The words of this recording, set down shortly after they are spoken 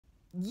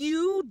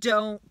You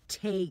don't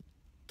take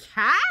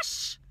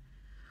cash?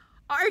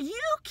 Are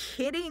you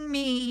kidding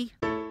me?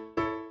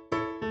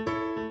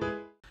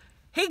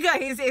 Hey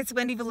guys, it's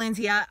Wendy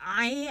Valencia.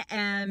 I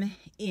am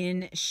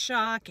in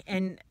shock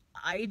and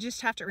I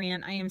just have to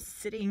rant. I am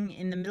sitting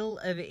in the middle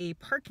of a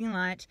parking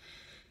lot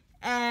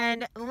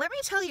and let me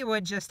tell you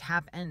what just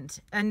happened.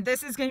 And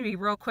this is going to be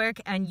real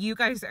quick, and you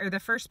guys are the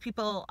first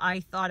people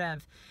I thought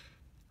of.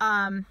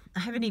 I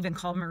haven't even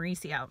called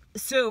Mauricio.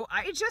 So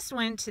I just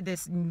went to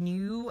this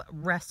new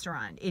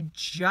restaurant. It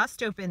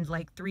just opened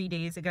like 3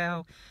 days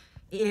ago.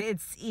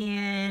 It's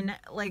in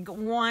like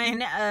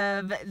one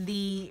of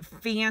the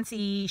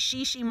fancy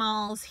shishi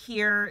malls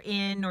here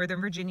in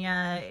Northern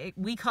Virginia.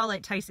 We call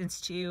it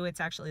Tyson's 2. It's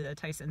actually the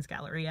Tyson's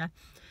Galleria.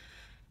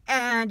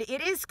 And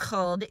it is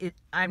called,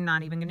 I'm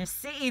not even going to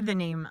say the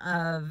name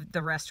of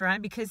the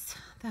restaurant because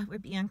that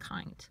would be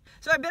unkind.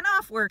 So I've been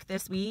off work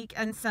this week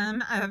and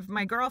some of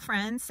my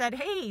girlfriends said,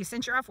 hey,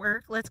 since you're off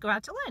work, let's go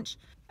out to lunch.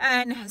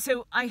 And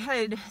so I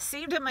had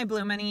saved up my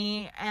blue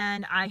money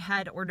and I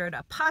had ordered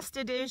a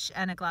pasta dish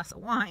and a glass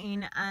of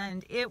wine,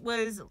 and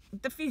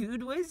the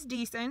food was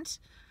decent.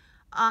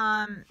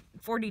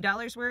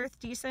 $40 worth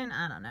decent,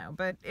 I don't know,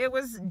 but it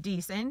was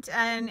decent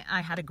and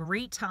I had a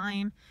great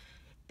time.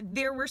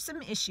 There were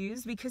some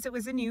issues because it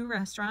was a new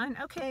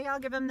restaurant. Okay, I'll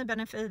give them the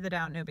benefit of the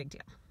doubt, no big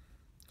deal.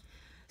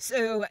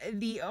 So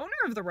the owner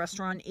of the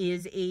restaurant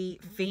is a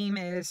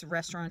famous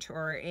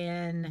restaurateur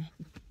in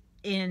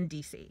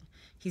DC.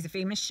 He's a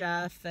famous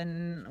chef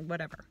and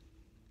whatever.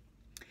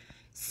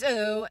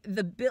 So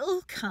the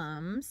bill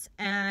comes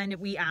and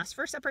we asked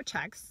for separate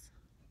checks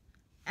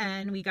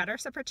and we got our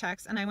separate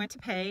checks, and I went to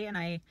pay and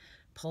I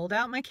pulled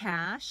out my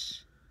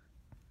cash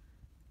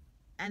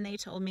and they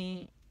told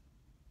me,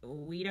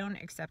 we don't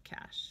accept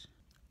cash.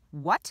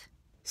 What?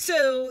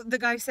 So the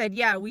guy said,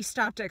 yeah, we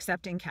stopped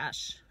accepting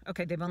cash.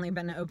 Okay, they've only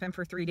been open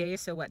for 3 days.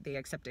 So what? They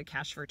accepted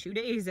cash for 2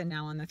 days. And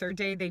now on the third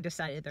day, they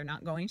decided they're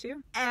not going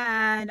to.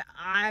 And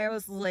I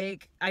was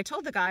like, I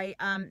told the guy,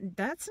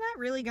 that's not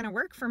really going to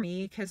work for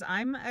me because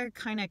I'm a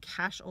kind of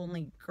cash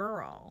only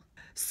girl.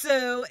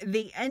 So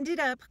they ended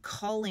up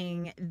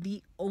calling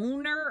the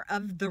owner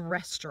of the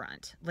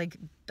restaurant, like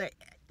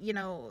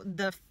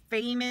the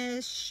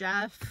famous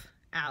chef,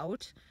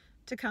 out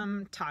to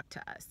come talk to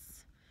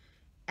us.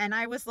 And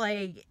I was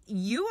like,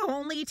 you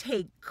only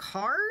take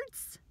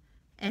cards?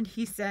 And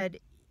he said,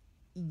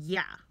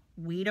 yeah,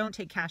 we don't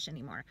take cash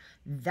anymore.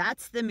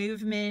 That's the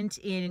movement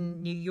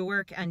in New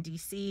York and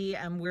DC,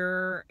 and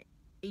we're,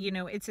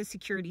 it's a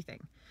security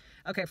thing.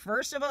 Okay,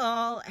 first of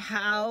all,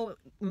 how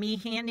me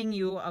handing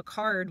you a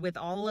card with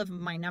all of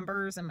my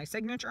numbers and my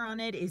signature on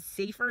it is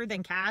safer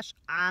than cash,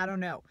 I don't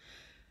know.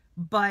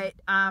 But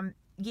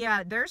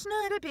yeah, there's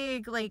not a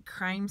big like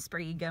crime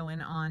spree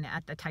going on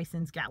at the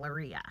Tyson's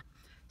Galleria.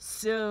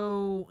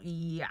 So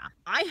yeah,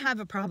 I have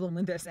a problem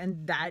with this,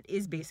 and that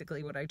is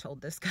basically what I told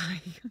this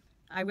guy.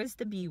 I was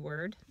the B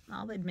word,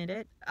 I'll admit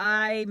it.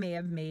 I may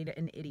have made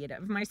an idiot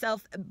of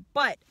myself,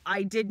 but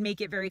I did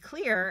make it very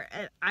clear.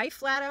 I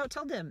flat out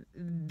told him,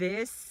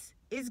 this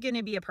is going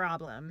to be a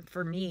problem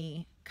for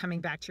me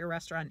coming back to your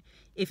restaurant.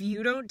 If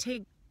you don't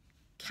take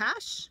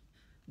cash,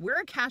 we're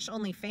a cash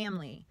only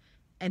family.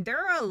 And there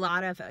are a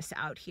lot of us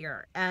out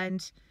here,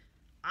 and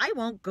I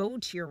won't go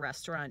to your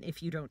restaurant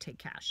if you don't take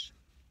cash.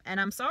 And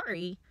I'm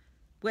sorry,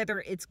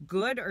 whether it's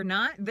good or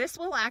not, this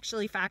will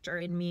actually factor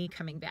in me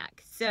coming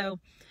back. So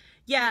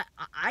yeah,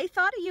 I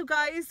thought of you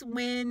guys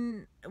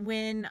when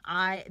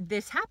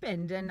this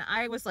happened, and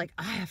I was like,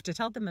 I have to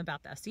tell them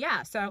about this.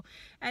 Yeah, so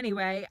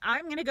anyway,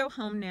 I'm gonna go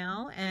home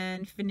now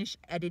and finish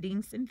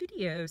editing some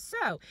videos.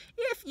 So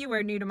if you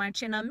are new to my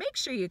channel, make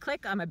sure you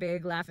click on my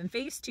big laughing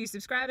face to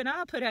subscribe, and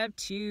I'll put up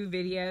 2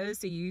 videos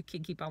so you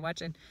can keep on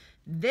watching.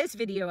 This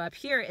video up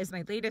here is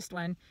my latest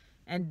one,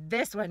 and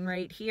this one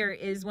right here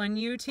is one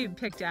YouTube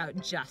picked out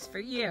just for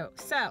you.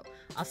 So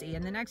I'll see you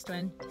in the next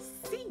one.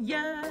 See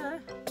ya!